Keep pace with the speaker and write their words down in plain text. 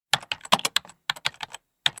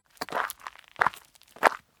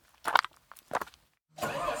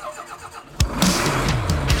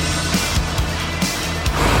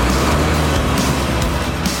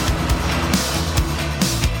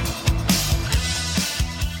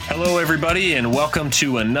Hello, everybody, and welcome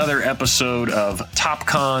to another episode of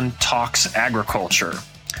TopCon Talks Agriculture.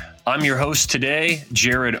 I'm your host today,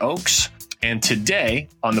 Jared Oakes, and today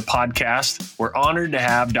on the podcast, we're honored to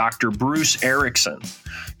have Dr. Bruce Erickson.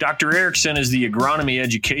 Dr. Erickson is the Agronomy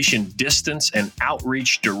Education Distance and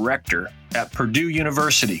Outreach Director at Purdue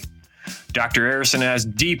University. Dr. Erickson has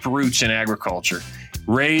deep roots in agriculture.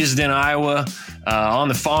 Raised in Iowa, on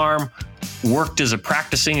the farm, worked as a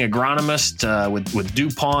practicing agronomist with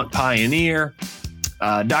DuPont Pioneer.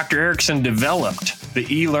 Dr. Erickson developed the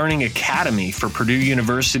e-learning academy for Purdue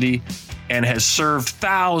University and has served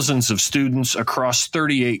thousands of students across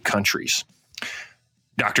 38 countries.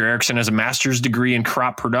 Dr. Erickson has a master's degree in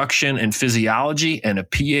crop production and physiology and a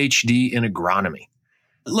PhD in agronomy.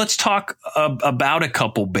 Let's talk about a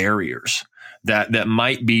couple barriers that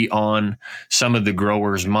might be on some of the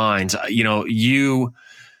growers' minds. You know, you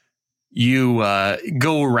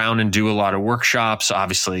go around and do a lot of workshops,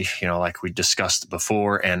 obviously, you know, like we discussed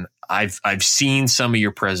before, and I've seen some of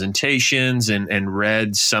your presentations and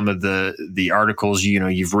read some of the articles, you know,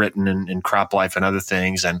 you've written in Crop Life and other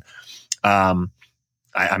things. And I'm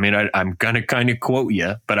going to kind of quote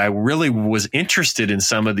you, but I really was interested in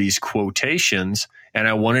some of these quotations, and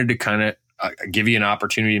I wanted to kind of give you an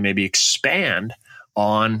opportunity to maybe expand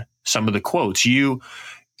on some of the quotes. You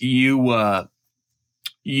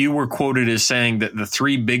were quoted as saying that the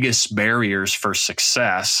three biggest barriers for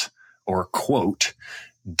success, or quote,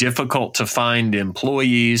 difficult to find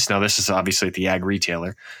employees. Now, this is obviously at the ag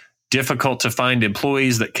retailer. Difficult to find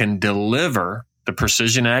employees that can deliver the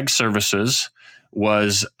precision ag services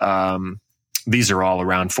was, these are all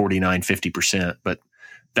around 49, 50%, but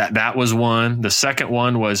that was one. The second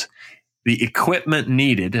one was the equipment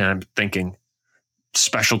needed, and I'm thinking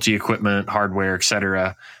specialty equipment, hardware, et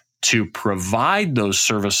cetera, to provide those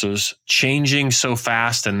services changing so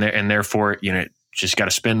fast, and therefore, you know, just got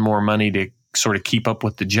to spend more money to sort of keep up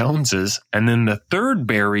with the Joneses. And then the third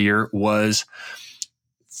barrier was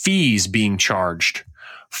fees being charged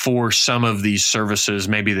for some of these services.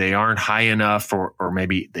 Maybe they aren't high enough, or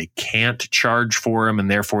maybe they can't charge for them,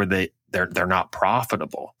 and therefore they're not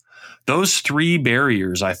profitable. Those three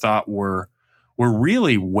barriers I thought were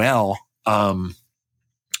really well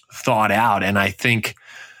thought out, and I think,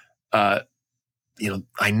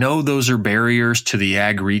 I know those are barriers to the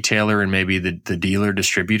ag retailer and maybe the dealer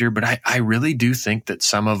distributor, but I really do think that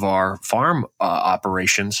some of our farm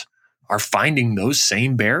operations are finding those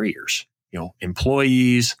same barriers. You know,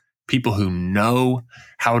 employees, people who know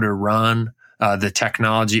how to run the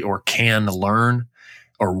technology or can learn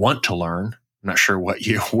or want to learn. I'm not sure what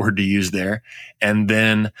word to use there. And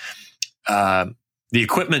then the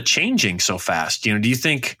equipment changing so fast. You know, do you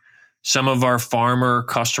think some of our farmer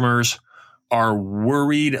customers are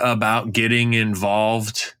worried about getting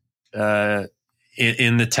involved in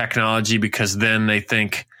the technology because then they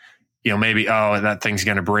think, you know, maybe, oh, that thing's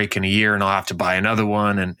going to break in a year and I'll have to buy another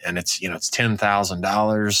one, and it's, you know, it's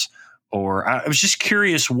 $10,000. Or I was just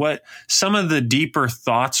curious what some of the deeper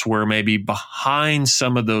thoughts were maybe behind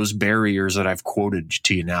some of those barriers that I've quoted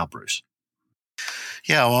to you now, Bruce.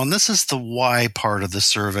 Yeah, well, and this is the why part of the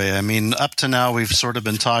survey. I mean, up to now, we've sort of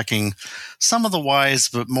been talking some of the whys,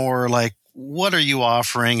 but more like, what are you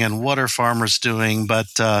offering and what are farmers doing? But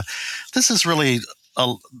this is really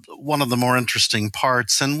one of the more interesting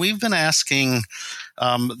parts. And we've been asking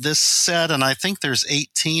this set, and I think there's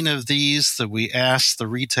 18 of these that we asked the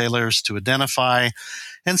retailers to identify.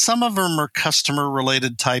 And some of them are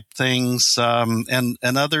customer-related type things, and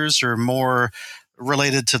others are more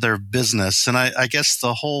related to their business. And I guess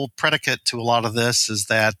the whole predicate to a lot of this is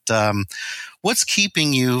that what's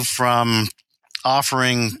keeping you from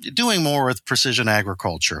doing more with precision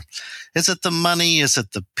agriculture? Is it the money? Is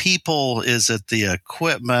it the people? Is it the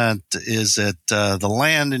equipment? Is it the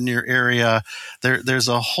land in your area? There's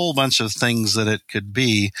a whole bunch of things that it could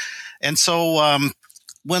be. And so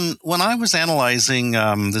when I was analyzing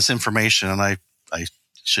this information, and I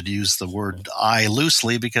should use the word "I"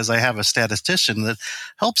 loosely because I have a statistician that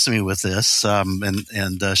helps me with this,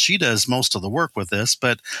 and she does most of the work with this.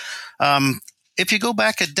 But if you go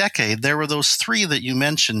back a decade, there were those three that you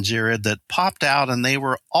mentioned, Jared, that popped out, and they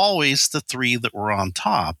were always the three that were on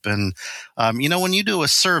top. And when you do a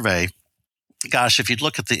survey, gosh, if you'd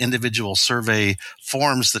look at the individual survey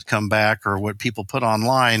forms that come back or what people put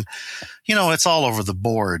online, you know, it's all over the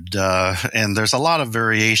board. And there's a lot of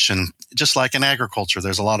variation, just like in agriculture,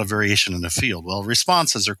 there's a lot of variation in the field. Well,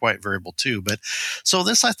 responses are quite variable too. But so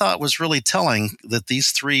this, I thought, was really telling that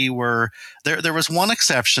these three were there. There was one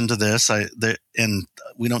exception to this, and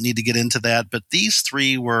we don't need to get into that, but these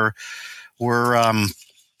three were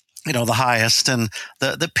the highest. And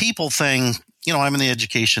the people thing, I'm in the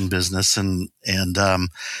education business, and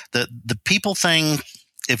the people thing.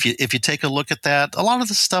 If you take a look at that, a lot of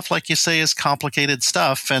the stuff, like you say, is complicated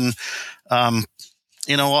stuff, and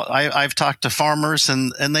I've talked to farmers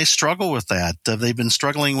and they struggle with that. They've been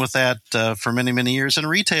struggling with that for many, many years, and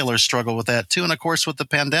retailers struggle with that too. And of course, with the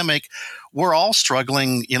pandemic, we're all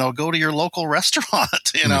struggling. Go to your local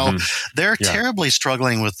restaurant. They're terribly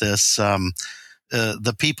struggling with this,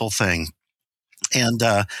 the people thing. And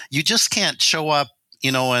you just can't show up,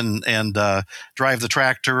 and drive the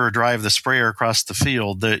tractor or drive the sprayer across the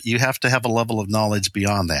field. You have to have a level of knowledge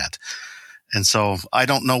beyond that. And so I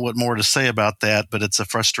don't know what more to say about that, but it's a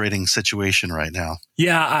frustrating situation right now.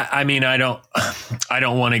 Yeah, I mean, I don't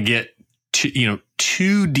want to get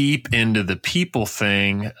too deep into the people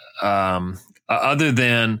thing. Other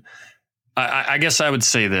than, I guess I would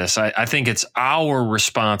say this: I think it's our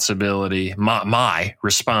responsibility, my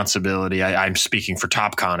responsibility. I'm speaking for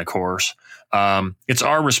TopCon, of course. It's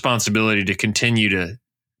our responsibility to continue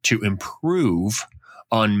to improve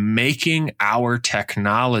on making our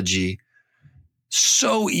technology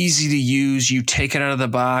so easy to use. You take it out of the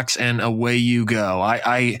box and away you go.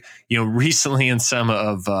 I recently in some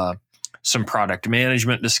some product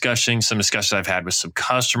management discussions I've had with some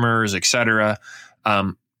customers, et cetera.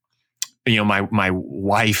 My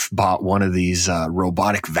wife bought one of these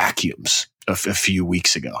robotic vacuums a few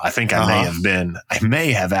weeks ago. I think I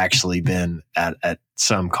may have actually been at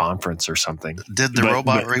some conference or something. Did the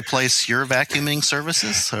robot replace your vacuuming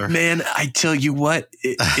services? Or? Man, I tell you what,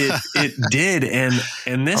 it did.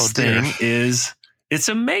 And this thing it's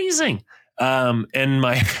amazing.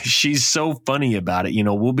 And she's so funny about it.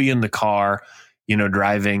 We'll be in the car,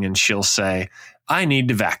 driving, and she'll say, I need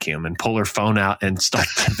to vacuum, and pull her phone out and start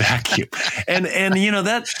the vacuum. And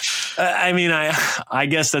that, I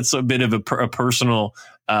guess that's a bit of a personal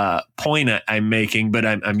point I'm making, but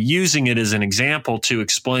I'm using it as an example to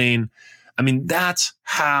explain. That's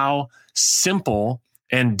how simple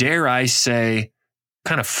and, dare I say,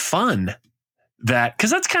 kind of fun because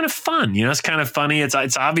that's kind of fun. It's kind of funny. It's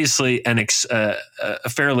obviously a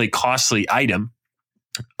fairly costly item.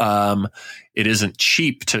 It isn't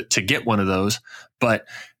cheap to get one of those, but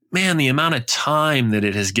man, the amount of time that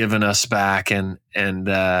it has given us back, and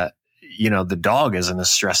the dog isn't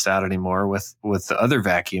as stressed out anymore with the other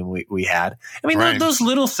vacuum we had. Right. Those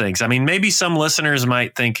little things. Maybe some listeners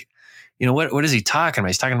might think, what is he talking about?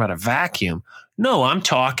 He's talking about a vacuum. No, I'm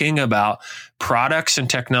talking about products and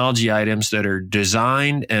technology items that are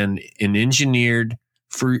designed and engineered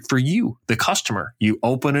for you, the customer. You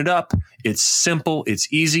open it up. It's simple.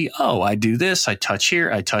 It's easy. Oh, I do this. I touch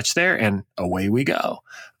here. I touch there, and away we go.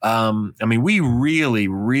 We really,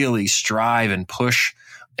 really strive and push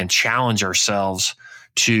and challenge ourselves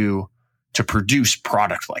to produce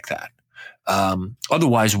product like that.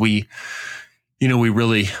 Otherwise, we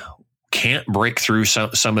really can't break through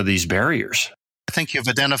some of these barriers. I think you've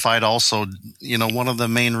identified also, one of the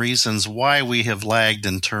main reasons why we have lagged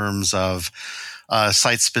in terms of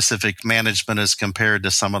site-specific management as compared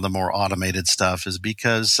to some of the more automated stuff is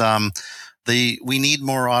because we need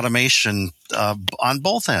more automation on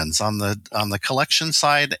both ends, on the collection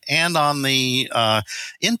side and on the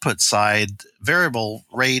input side, variable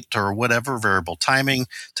rate or whatever, variable timing,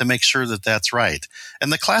 to make sure that that's right.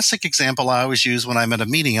 And the classic example I always use when I'm at a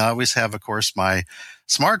meeting, I always have, of course, my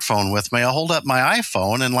smartphone with me. I hold up my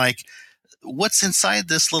iPhone and what's inside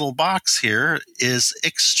this little box here is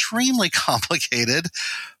extremely complicated,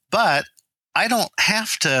 but I don't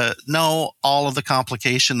have to know all of the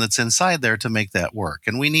complication that's inside there to make that work.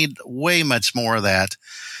 And we need way much more of that.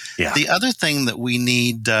 Yeah. The other thing that we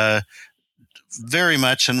need very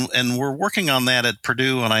much, and we're working on that at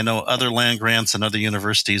Purdue, and I know other land grants and other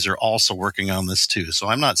universities are also working on this too. So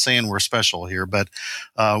I'm not saying we're special here, but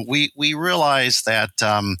we realize that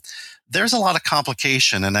there's a lot of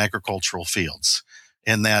complication in agricultural fields,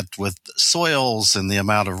 in that with soils and the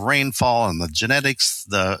amount of rainfall and the genetics,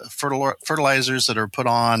 the fertilizers that are put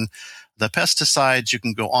on, the pesticides, you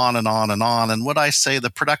can go on and on and on. And what I say, the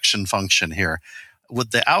production function here,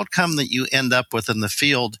 with the outcome that you end up with in the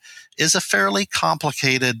field is a fairly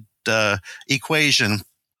complicated equation.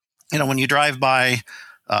 When you drive by,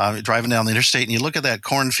 driving down the interstate and you look at that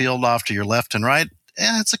cornfield off to your left and right,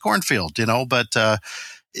 it's a cornfield, but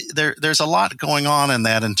there's a lot going on in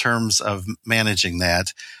that in terms of managing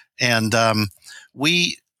that. And I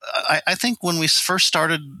think when we first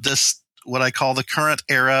started this, what I call the current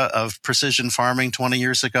era of precision farming 20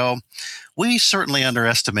 years ago, we certainly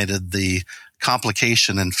underestimated the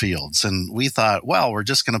complication in fields. And we thought, well, we're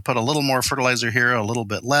just going to put a little more fertilizer here, a little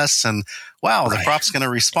bit less, and wow, the crop's going to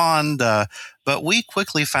respond. But we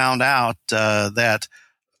quickly found out that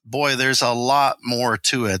boy, there's a lot more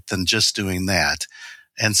to it than just doing that.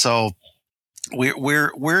 And so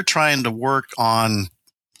we're trying to work on,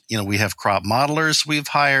 we have crop modelers we've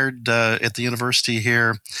hired at the university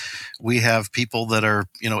here. We have people that are,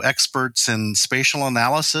 experts in spatial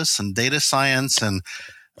analysis and data science. And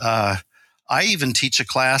I even teach a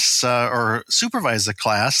class or supervise a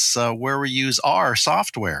class where we use R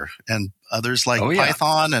software, and others like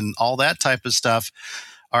Python and all that type of stuff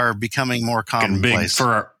are becoming more commonplace.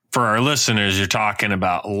 For our listeners, you're talking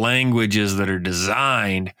about languages that are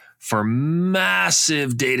designed for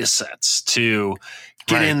massive data sets to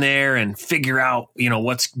get in there and figure out,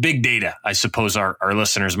 what's big data. I suppose our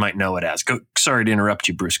listeners might know it as. Sorry to interrupt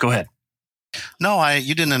you, Bruce. Go ahead. No,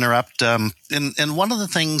 you didn't interrupt. And one of the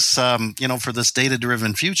things, for this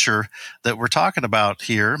data-driven future that we're talking about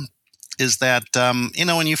here is that,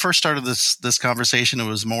 when you first started this conversation, it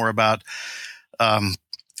was more about,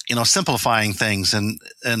 simplifying things.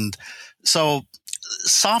 And so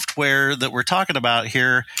software that we're talking about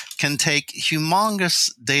here can take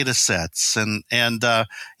humongous data sets. And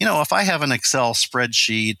if I have an Excel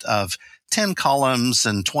spreadsheet of 10 columns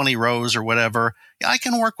and 20 rows or whatever, I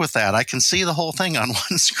can work with that. I can see the whole thing on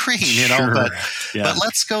one screen, Sure. but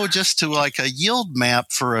let's go just to like a yield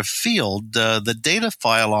map for a field. The data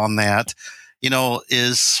file on that,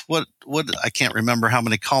 is what I can't remember how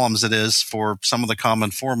many columns it is for some of the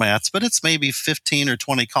common formats, but it's maybe 15 or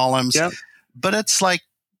 20 columns. Yep. But it's like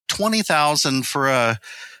 20,000 for a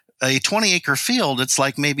 20-acre field. It's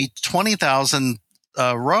like maybe 20,000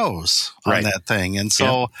 rows on that thing. And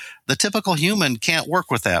so the typical human can't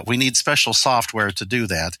work with that. We need special software to do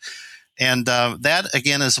that. And that,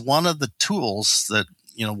 again, is one of the tools that,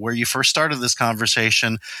 where you first started this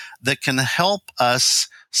conversation, that can help us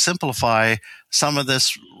simplify some of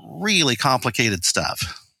this really complicated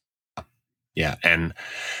stuff. Yeah. And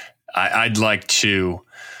I'd like to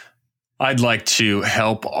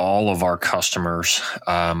help all of our customers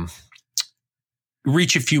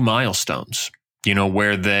reach a few milestones,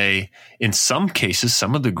 where they, in some cases,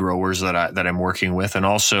 some of the growers that I'm working with, and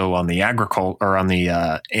also on the on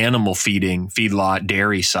the animal feedlot,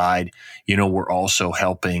 dairy side, we're also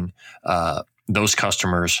helping those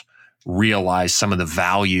customers realize some of the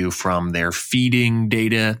value from their feeding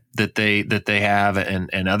data that they have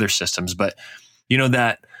and other systems. But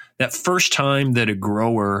that first time that a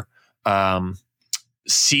grower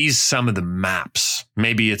sees some of the maps,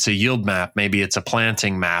 maybe it's a yield map, maybe it's a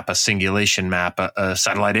planting map, a singulation map, a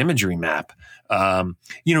satellite imagery map,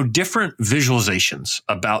 different visualizations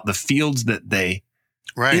about the fields that they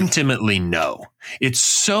intimately know. It's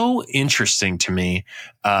so interesting to me,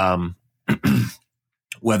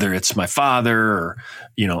 whether it's my father or,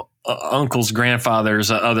 uncles,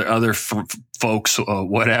 grandfathers, other folks,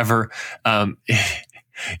 whatever.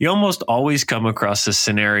 You almost always come across this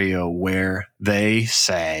scenario where they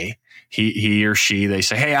say, he or she, they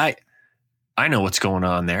say, hey, I know what's going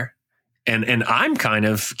on there. And I'm kind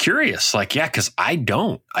of curious, like, yeah, because I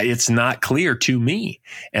don't. It's not clear to me.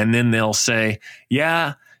 And then they'll say,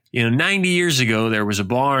 yeah, 90 years ago, there was a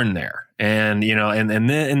barn there. And,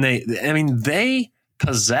 they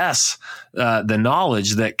possess the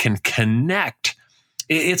knowledge that can connect.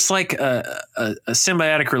 It's like a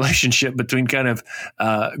symbiotic relationship between kind of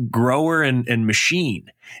grower and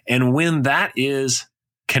machine. And when that is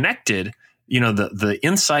connected, the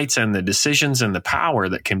insights and the decisions and the power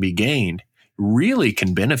that can be gained really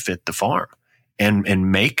can benefit the farm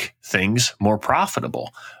and make things more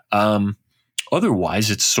profitable.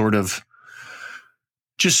 Otherwise, it's sort of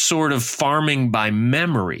farming by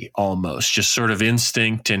memory, almost just sort of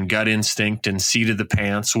instinct and gut instinct and seat of the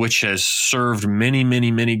pants, which has served many,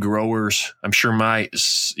 many, many growers. I'm sure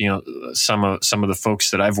some of the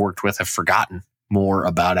folks that I've worked with have forgotten more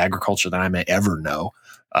about agriculture than I may ever know.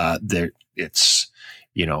 It's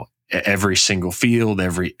every single field,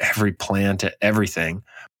 every plant, everything.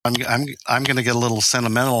 I'm going to get a little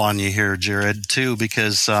sentimental on you here, Jared, too,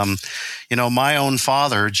 because, my own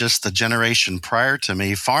father, just the generation prior to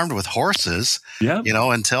me, farmed with horses,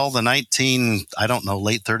 until the late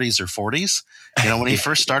 30s or 40s. When he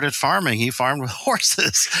first started farming, he farmed with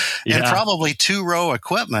horses and probably 2-row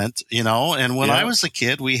equipment, and when I was a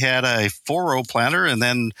kid, we had a 4-row planter, and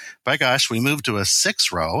then, by gosh, we moved to a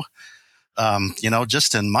 6-row,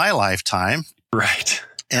 just in my lifetime. Right.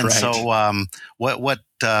 And so what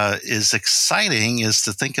is exciting is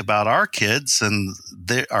to think about our kids and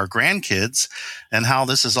our grandkids and how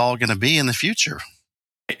this is all going to be in the future.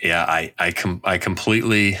 Yeah, I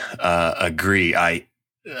completely agree. I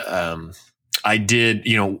did,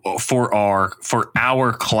 for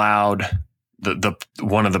our cloud the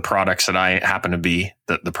one of the products that I happen to be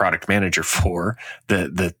the product manager for,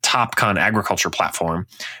 the TopCon agriculture platform,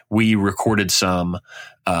 we recorded some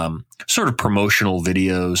sort of promotional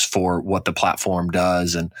videos for what the platform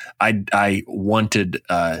does. And I wanted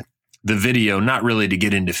the video not really to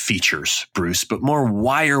get into features, Bruce, but more,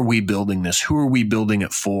 why are we building this? Who are we building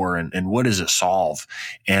it for? And what does it solve?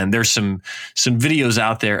 And there's some videos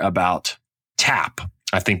out there about TAP.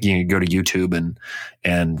 I think you can go to YouTube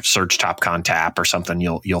and search TopCon TAP or something.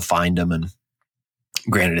 You'll find them. And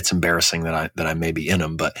granted, it's embarrassing that I may be in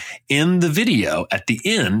them, but in the video at the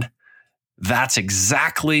end, that's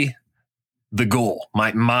exactly the goal.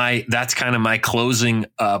 That's kind of my closing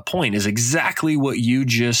point, is exactly what you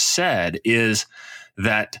just said, is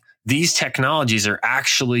that these technologies are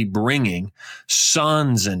actually bringing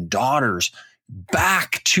sons and daughters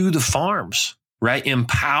back to the farms, right?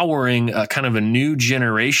 Empowering a kind of a new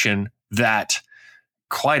generation that,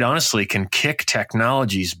 quite honestly, can kick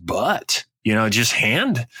technology's butt. Just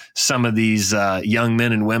hand some of these young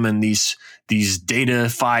men and women these data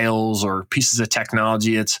files or pieces of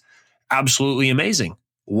technology. It's absolutely amazing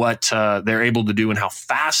what they're able to do and how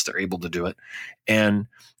fast they're able to do it. And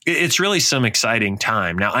it's really some exciting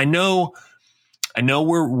time. Now, I know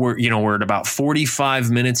we're at about 45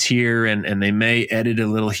 minutes here, and they may edit a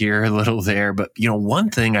little here, a little there. But, one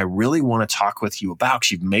thing I really want to talk with you about,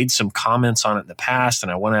 because you've made some comments on it in the past,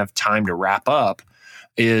 and I want to have time to wrap up,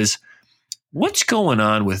 is what's going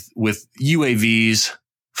on with UAVs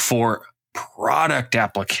for product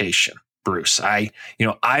application, Bruce.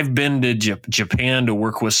 I've been to Japan to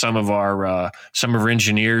work with some of our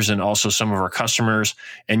engineers and also some of our customers.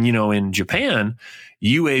 And, in Japan,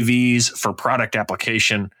 UAVs for product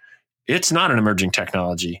application, it's not an emerging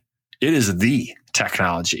technology. It is the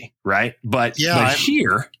technology, right? But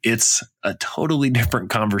here it's a totally different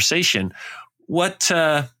conversation.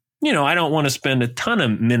 I don't want to spend a ton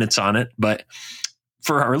of minutes on it, but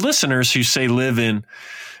for our listeners who live in,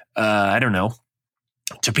 I don't know,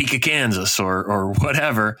 Topeka, Kansas or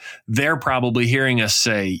whatever, they're probably hearing us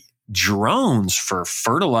say drones for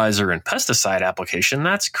fertilizer and pesticide application.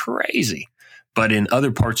 That's crazy. But in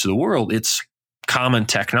other parts of the world, it's common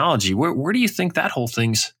technology. Where do you think that whole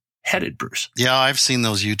thing's headed, Bruce? Yeah, I've seen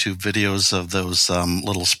those YouTube videos of those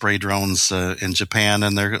little spray drones in Japan,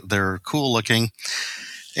 and they're cool looking.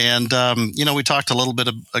 And, we talked a little bit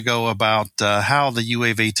ago about how the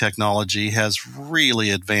UAV technology has really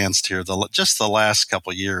advanced here just the last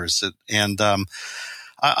couple of years.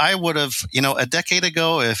 I would have, a decade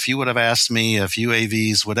ago, if you would have asked me if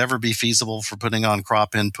UAVs would ever be feasible for putting on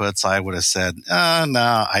crop inputs, I would have said, no,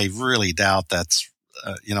 I really doubt that's,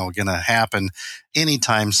 going to happen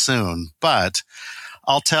anytime soon. But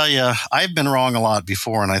I'll tell you, I've been wrong a lot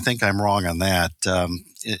before, and I think I'm wrong on that,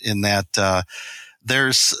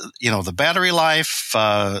 there's, the battery life,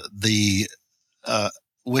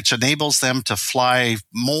 which enables them to fly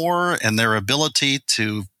more, and their ability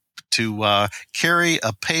to carry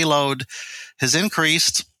a payload has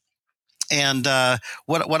increased. And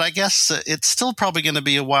what I guess it's still probably going to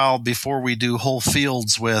be a while before we do whole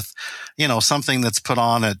fields with, something that's put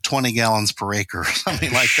on at 20 gallons per acre,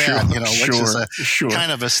 something like that, which is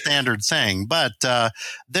kind of a standard thing. But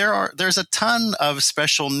there's a ton of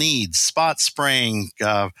special needs, spot spraying,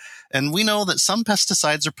 and we know that some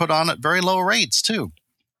pesticides are put on at very low rates too.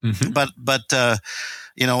 Mm-hmm. But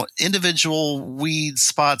individual weed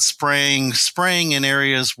spot spraying in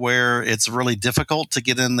areas where it's really difficult to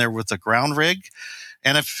get in there with a ground rig.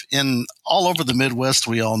 And if in all over the Midwest,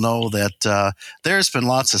 we all know that there's been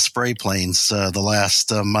lots of spray planes the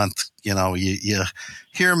last month. You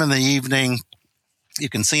hear them in the evening. You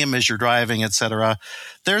can see them as you're driving, et cetera.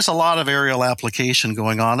 There's a lot of aerial application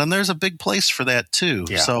going on, and there's a big place for that too.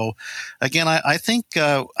 Yeah. So, again, I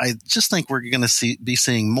just think we're going to be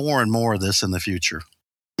seeing more and more of this in the future.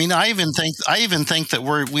 I mean, I even think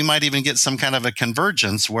that we might even get some kind of a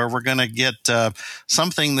convergence where we're going to get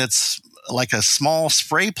something that's like a small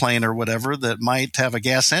spray plane or whatever that might have a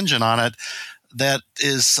gas engine on it that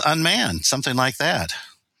is unmanned, something like that,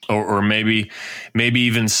 or maybe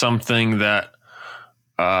even something that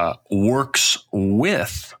works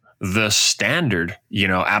with the standard,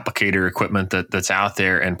 applicator equipment that's out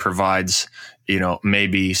there and provides,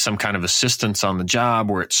 maybe some kind of assistance on the job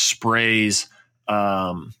where it sprays.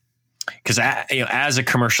 Because as a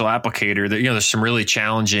commercial applicator, there's some really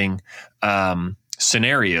challenging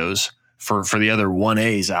scenarios for the other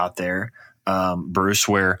 1As out there, Bruce,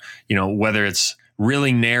 where whether it's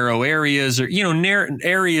really narrow areas or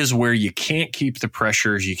areas where you can't keep the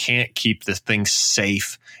pressures, you can't keep the things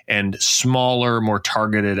safe, and smaller, more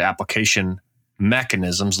targeted application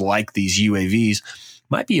mechanisms like these UAVs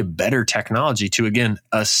might be a better technology to, again,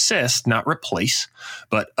 assist, not replace,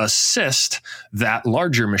 but assist that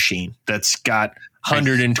larger machine that's got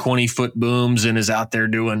 120-foot booms and is out there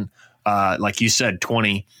doing, like you said,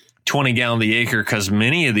 20 gallon to the acre, because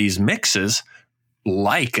many of these mixes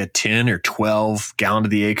like a 10 or 12 gallon to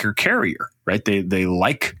the acre carrier, right? They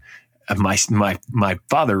like, my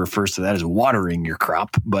father refers to that as watering your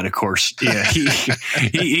crop, but of course, yeah,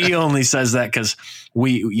 he only says that because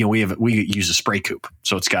we use a spray coop,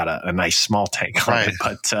 so it's got a nice small tank on it.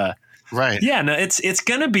 But right, yeah, no, it's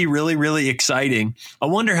going to be really, really exciting. I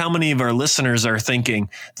wonder how many of our listeners are thinking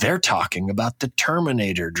they're talking about the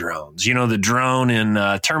Terminator drones. You know, the drone in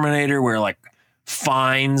Terminator where like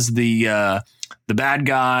finds the bad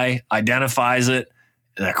guy, identifies it.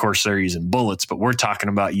 And of course, they're using bullets, but we're talking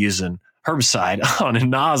about using herbicide on a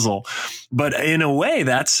nozzle. But in a way,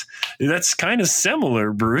 that's kind of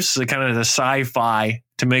similar, Bruce, the kind of the sci-fi,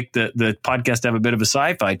 to make the podcast have a bit of a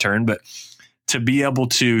sci-fi turn, but to be able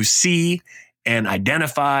to see and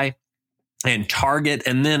identify and target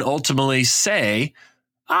and then ultimately say,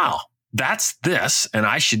 oh, that's this, and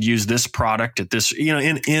I should use this product at this, in a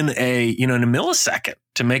millisecond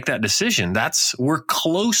to make that decision. We're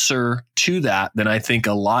closer to that than I think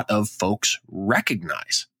a lot of folks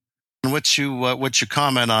recognize. And what you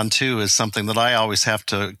comment on too is something that I always have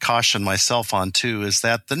to caution myself on too, is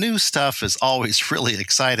that the new stuff is always really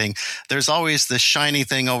exciting. There's always this shiny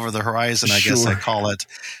thing over the horizon, I guess I call it.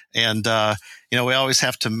 And, we always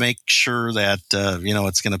have to make sure that,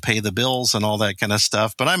 it's going to pay the bills and all that kind of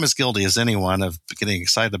stuff. But I'm as guilty as anyone of getting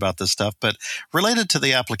excited about this stuff. But related to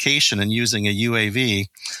the application and using a UAV,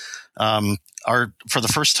 for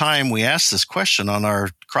the first time, we asked this question on our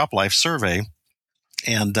Crop Life survey.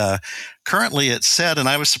 And currently it said, and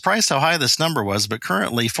I was surprised how high this number was, but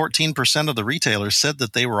currently 14% of the retailers said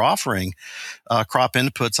that they were offering crop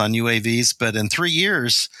inputs on UAVs. But in 3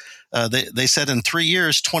 years, they said in 3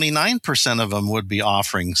 years, 29% of them would be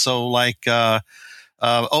offering. So like a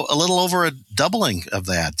little over a doubling of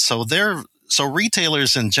that. So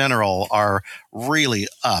retailers in general are really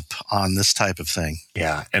up on this type of thing.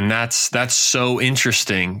 Yeah. And that's so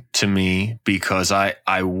interesting to me, because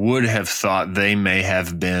I would have thought they may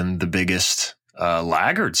have been the biggest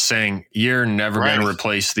laggards, saying you're never going to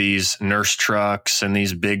replace these nurse trucks and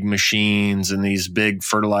these big machines and these big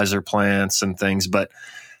fertilizer plants and things. But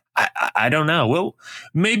I don't know. Well,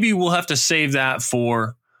 maybe we'll have to save that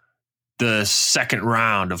for the second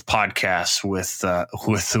round of podcasts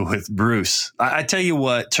with Bruce. I tell you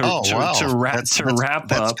what, to wrap up.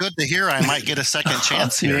 That's good to hear. I might get a second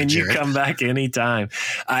chance here. And you come back anytime.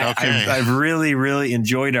 I've really, really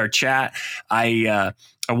enjoyed our chat. I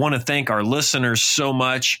want to thank our listeners so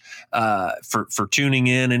much for tuning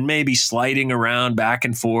in and maybe sliding around back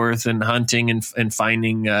and forth and hunting and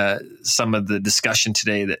finding some of the discussion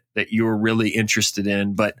today that you're really interested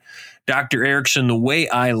in. But Dr. Erickson, the way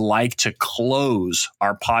I like to close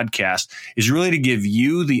our podcast is really to give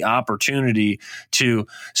you the opportunity to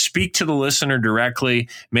speak to the listener directly.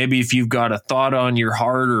 Maybe if you've got a thought on your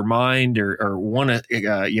heart or mind, or want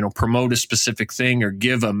to promote a specific thing, or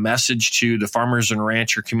give a message to the farmers and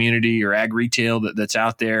rancher community or ag retail that's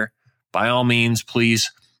out there, by all means,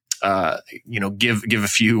 please give a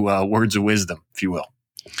few words of wisdom, if you will.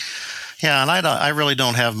 Yeah, and I really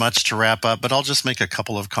don't have much to wrap up, but I'll just make a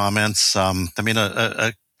couple of comments.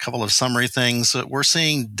 A couple of summary things. We're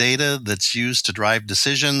seeing data that's used to drive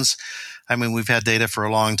decisions. I mean, we've had data for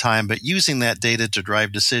a long time, but using that data to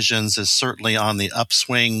drive decisions is certainly on the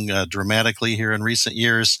upswing dramatically here in recent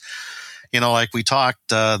years. Like we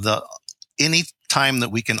talked, any time that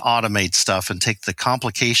we can automate stuff and take the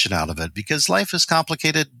complication out of it, because life is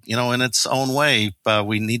complicated, in its own way.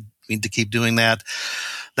 We need to keep doing that.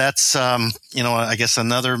 That's, I guess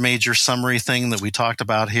another major summary thing that we talked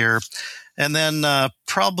about here. And then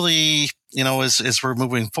probably, as we're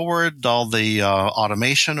moving forward, all the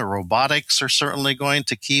automation or robotics are certainly going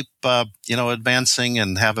to keep, advancing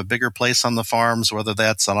and have a bigger place on the farms, whether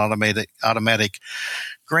that's an automatic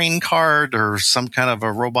grain cart or some kind of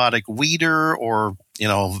a robotic weeder, or,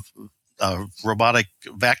 a robotic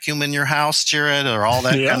vacuum in your house, Jared, or all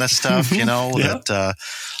that kind of stuff, that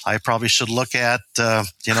I probably should look at, to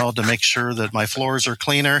make sure that my floors are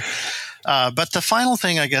cleaner. But the final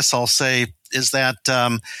thing I guess I'll say is that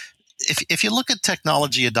if you look at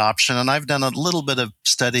technology adoption, and I've done a little bit of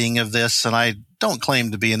studying of this, and I don't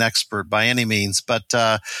claim to be an expert by any means, but,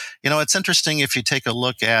 it's interesting if you take a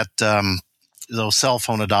look at cell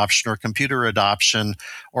phone adoption or computer adoption,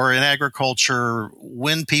 or in agriculture,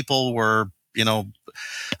 when people were,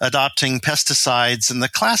 adopting pesticides. And the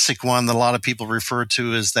classic one that a lot of people refer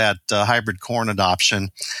to is that hybrid corn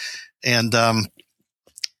adoption. And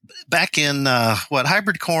back in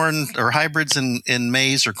hybrid corn or hybrids in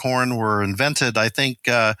maize or corn were invented, I think,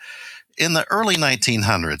 in the early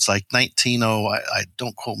 1900s, like 190. I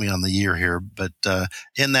don't quote me on the year here, but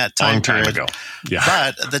in that time period. Ago. Yeah.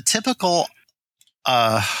 But the typical,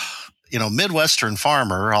 Midwestern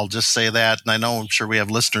farmer, I'll just say that, and I'm sure we have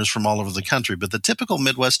listeners from all over the country, but the typical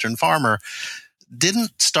Midwestern farmer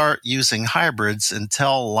didn't start using hybrids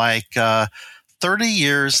until like 30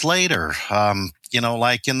 years later,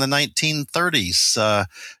 like in the 1930s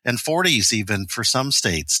and 40s, even for some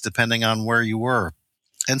states, depending on where you were.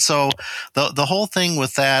 And so the whole thing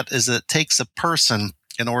with that is it takes a person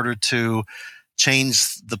in order to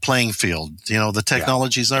change the playing field. The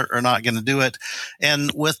technologies are not going to do it.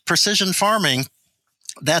 And with precision farming,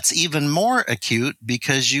 that's even more acute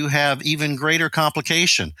because you have even greater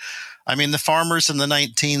complication. I mean, the farmers in the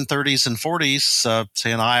 1930s and 40s,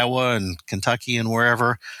 say in Iowa and Kentucky and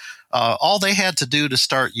wherever, all they had to do to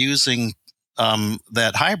start using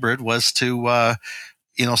that hybrid was to,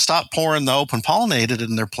 stop pouring the open pollinated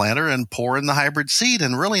in their planter and pour in the hybrid seed,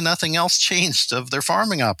 and really nothing else changed of their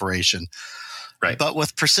farming operation. Right. But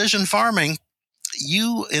with precision farming,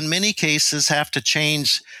 you, in many cases, have to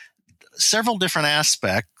change several different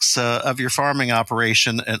aspects of your farming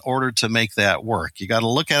operation in order to make that work. You got to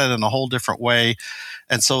look at it in a whole different way.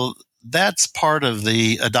 And so that's part of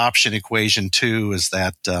the adoption equation too, is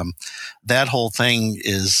that that whole thing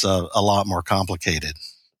is a lot more complicated.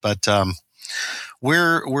 But the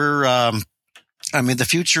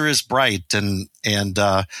future is bright, and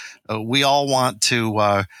we all want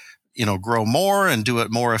to grow more and do it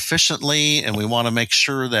more efficiently. And we want to make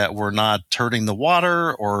sure that we're not hurting the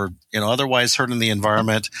water or, otherwise hurting the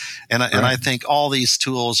environment. And I think all these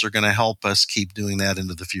tools are going to help us keep doing that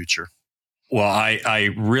into the future. Well, I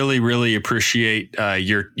really, really appreciate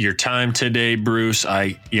your time today, Bruce.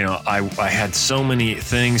 I had so many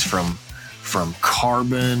things from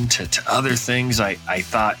carbon to other things. I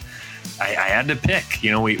thought I had to pick.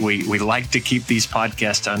 We like to keep these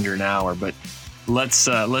podcasts under an hour, but let's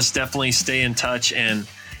definitely stay in touch and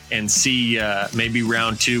see maybe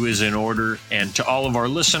round 2 is in order. And to all of our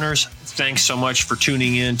listeners, thanks so much for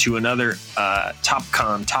tuning in to another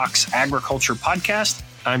TopCon Talks Agriculture podcast.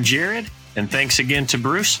 I'm Jared, and thanks again to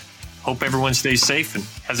Bruce. Hope everyone stays safe and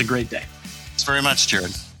has a great day. Thanks very much,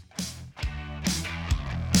 Jared.